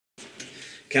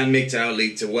Can MGTOW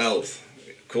lead to wealth?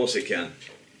 Of course it can.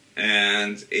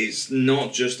 And it's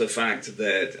not just the fact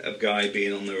that a guy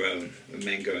being on their own, and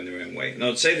men going their own way. And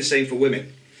I'd say the same for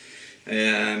women.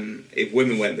 If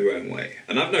women went their own way.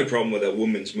 And I've no problem with a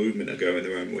women's movement of going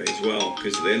their own way as well,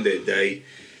 because at the end of the day,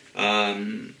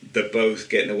 they're both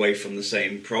getting away from the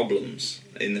same problems.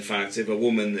 In the fact, if a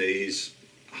woman is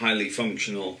highly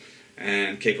functional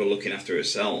and capable of looking after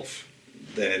herself,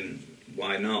 then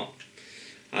why not?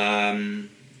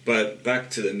 But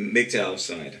back to the MGTOW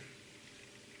side.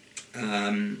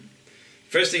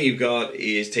 First thing you've got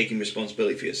is taking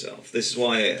responsibility for yourself. This is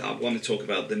why I want to talk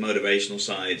about the motivational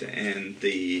side and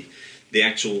the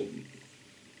actual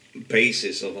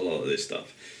basis of a lot of this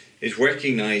stuff. Is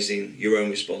recognizing your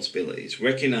own responsibilities,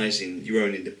 recognizing your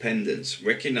own independence,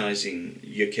 recognizing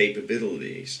your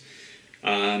capabilities,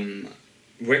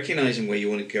 recognizing where you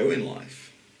want to go in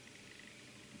life.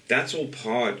 That's all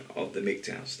part of the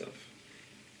MGTOW stuff.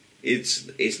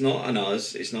 It's not an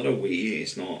us, it's not a we,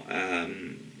 it's not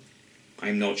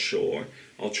I'm not sure,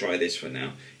 I'll try this for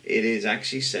now. It is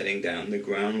actually setting down the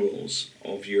ground rules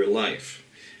of your life.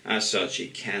 As such,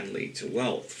 it can lead to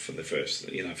wealth for the first,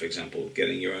 for example,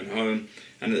 getting your own home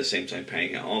and at the same time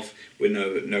paying it off with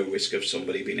no risk of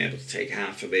somebody being able to take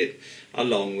half of it,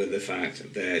 along with the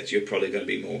fact that you're probably going to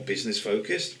be more business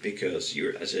focused because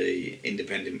you're, as a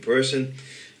independent person,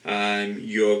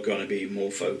 you're going to be more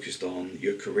focused on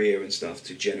your career and stuff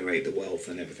to generate the wealth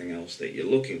and everything else that you're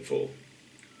looking for.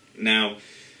 Now,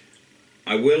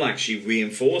 I will actually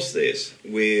reinforce this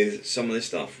with some of the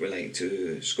stuff relating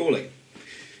to schooling.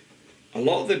 A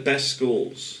lot of the best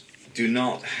schools do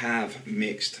not have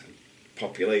mixed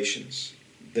populations.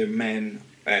 They're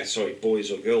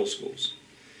boys or girls schools.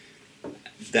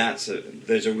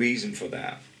 There's a reason for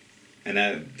that. And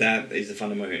that is the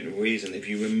fundamental reason. If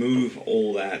you remove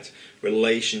all that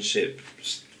relationship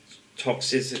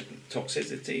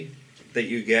toxicity that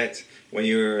you get when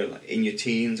you're in your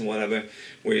teens and whatever,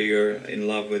 where you're in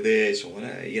love with this or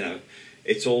whatever,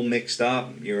 it's all mixed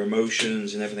up, your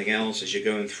emotions and everything else as you're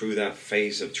going through that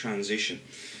phase of transition,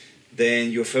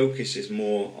 then your focus is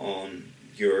more on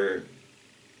your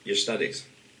studies.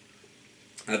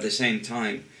 At the same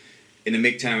time, in a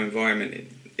MGTOW environment,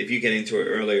 if you get into it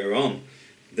earlier on,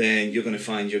 then you're going to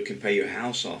find you can pay your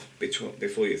house off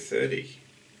before you're 30.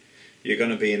 You're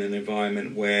going to be in an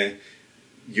environment where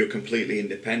you're completely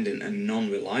independent and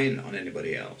non-reliant on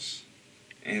anybody else.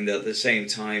 And at the same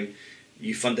time,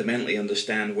 you fundamentally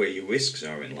understand where your risks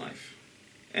are in life.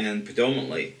 And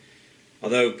predominantly,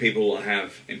 although people will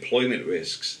have employment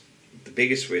risks, the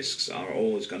biggest risks are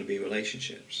always going to be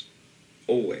relationships.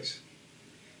 Always.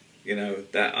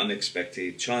 That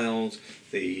unexpected child,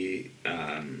 the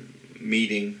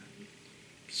meeting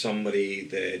somebody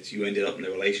that you ended up in a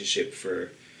relationship for a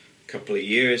couple of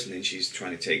years and then she's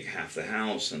trying to take half the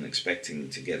house and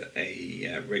expecting to get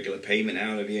a regular payment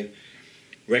out of you.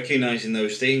 Recognizing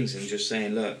those things and just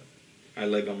saying, look, I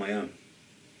live on my own.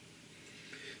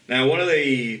 Now, one of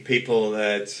the people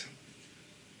that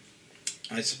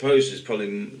I suppose is probably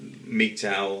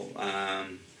MGTOW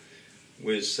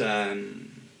was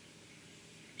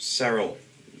Cyril.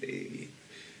 He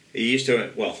used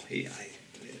to,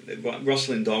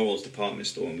 Russell and Dorwell's department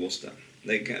store in Worcester.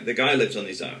 The guy lives on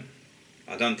his own.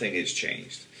 I don't think it's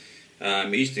changed.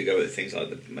 He used to go with things like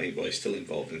he's still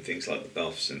involved in things like the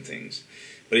Buffs and things.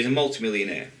 But he's a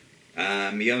multimillionaire.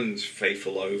 He owns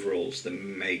Faithful Overalls that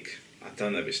make, I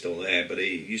don't know if it's still there, but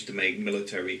he used to make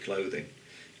military clothing.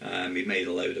 He made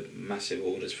a load of massive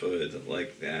orders for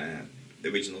the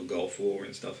original Gulf War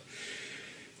and stuff.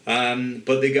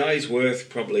 But the guy's worth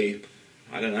probably,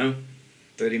 I don't know,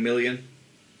 30 million.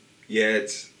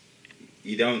 Yet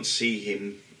you don't see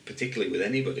him particularly with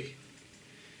anybody.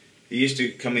 He used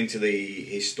to come into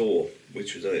his store,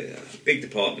 which was a big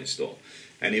department store,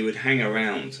 and he would hang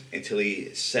around until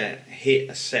he hit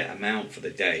a set amount for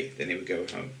the day, then he would go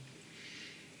home.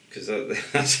 Because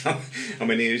that's how,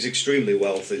 he was extremely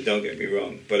wealthy, don't get me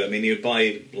wrong, but he would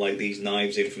buy like these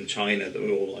knives in from China that were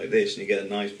all like this, and you get a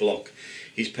nice block.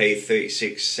 He's paid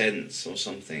 36 cents or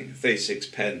something, 36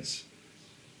 pence.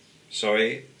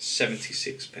 Sorry,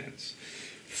 76 pence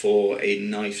for a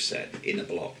knife set in a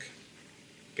block.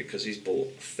 Because he's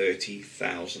bought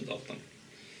 30,000 of them.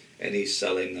 And he's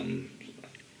selling them,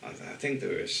 I think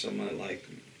there is somewhere like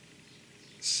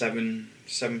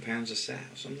 £7 a set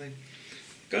or something.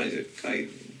 Guy's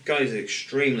an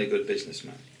extremely good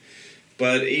businessman.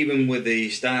 But even with the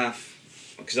staff,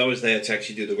 because I was there to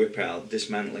actually do the rip out,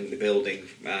 dismantling the building,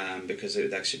 because it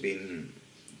had actually been,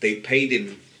 they paid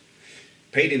him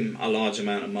a large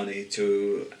amount of money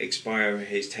to expire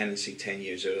his tenancy 10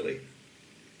 years early.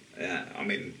 I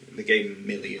mean, they gave him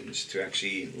millions to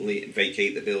actually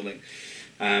vacate the building,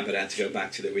 but had to go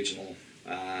back to the original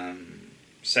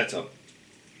setup.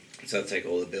 So take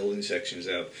all the building sections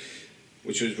out,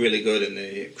 which was really good in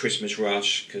the Christmas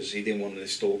rush, because he didn't want the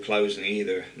store closing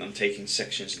either. And I'm taking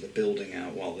sections of the building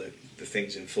out while the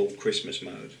thing's in full Christmas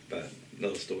mode. But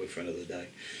another story for another day.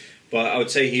 But I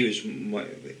would say he was my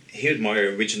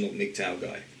original MGTOW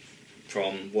guy,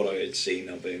 from what I had seen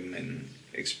of him and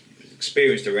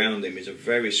experienced around him. He's a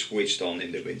very switched on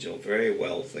individual, very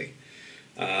wealthy.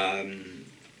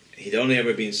 He'd only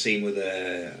ever been seen with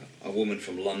a woman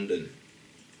from London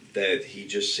that he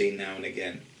just seen now and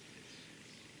again.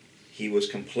 He was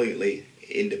completely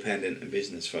independent and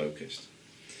business focused.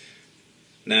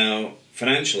 Now,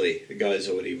 financially, the guy's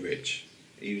already rich.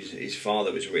 His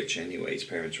father was rich anyway, his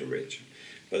parents were rich.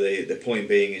 But the point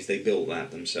being is they built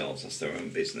that themselves, that's their own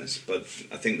business. But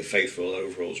I think the Faithful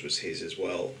Overalls was his as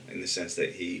well, in the sense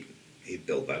that he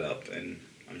built that up, and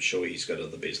I'm sure he's got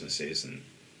other businesses and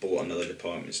bought another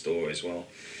department store as well.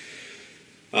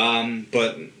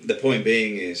 But the point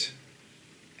being is,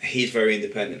 he's very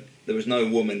independent. There was no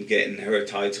woman getting her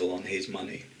title on his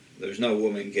money. There was no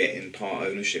woman getting part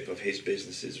ownership of his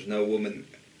businesses. There was no woman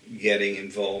getting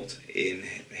involved in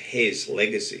his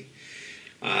legacy.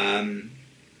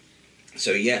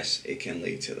 So yes, it can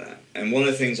lead to that. And one of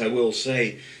the things I will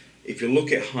say, if you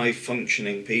look at high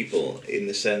functioning people in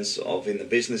the sense of in the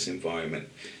business environment,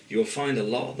 you'll find a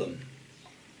lot of them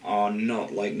are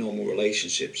not like normal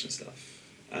relationships and stuff.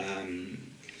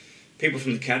 People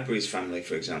from the Cadbury's family,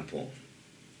 for example,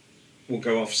 will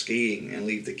go off skiing and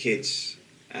leave the kids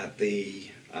at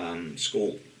the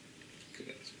school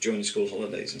during the school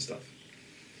holidays and stuff,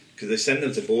 because they send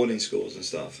them to boarding schools and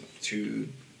stuff to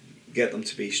get them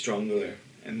to be stronger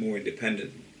and more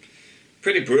independent.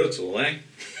 Pretty brutal, eh?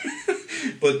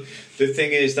 But the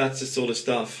thing is, that's the sort of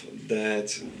stuff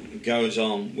that goes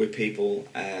on with people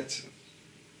at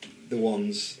the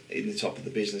ones in the top of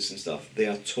the business and stuff. They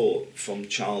are taught from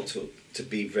childhood to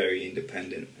be very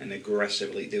independent and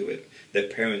aggressively do it. Their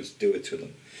parents do it to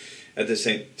them. At the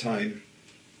same time,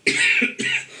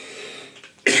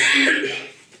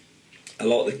 a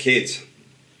lot of the kids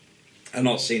are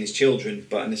not seen as children,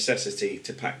 but a necessity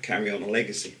to carry on a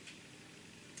legacy.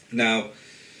 Now,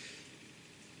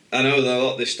 I know that a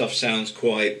lot of this stuff sounds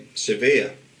quite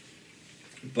severe,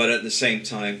 but at the same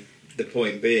time, the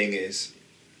point being is,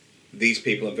 these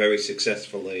people are very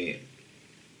successfully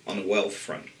on a wealth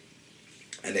front,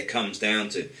 and it comes down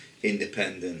to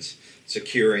independence,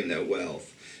 securing their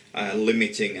wealth,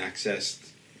 limiting access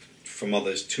from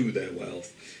others to their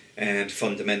wealth, and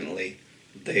fundamentally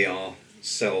they are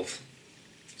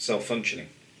self-functioning.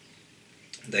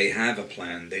 They have a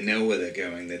plan, they know where they're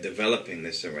going, they're developing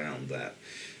this around that.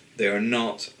 They are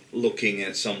not looking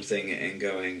at something and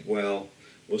going, well,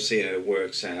 we'll see how it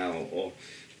works out, or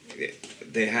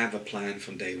they have a plan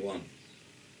from day one.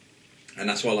 And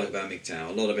that's what I like about MGTOW.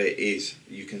 A lot of it is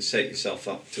you can set yourself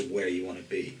up to where you want to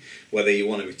be, whether you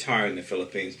want to retire in the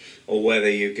Philippines or whether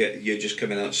you're just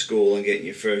coming out of school and getting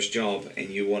your first job and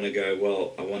you want to go,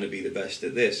 well, I want to be the best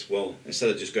at this. Well, instead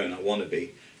of just going, I want to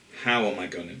be, how am I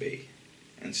going to be?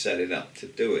 And set it up to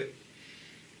do it.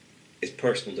 It's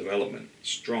personal development,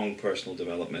 strong personal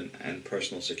development and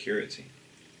personal security.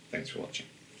 Thanks for watching.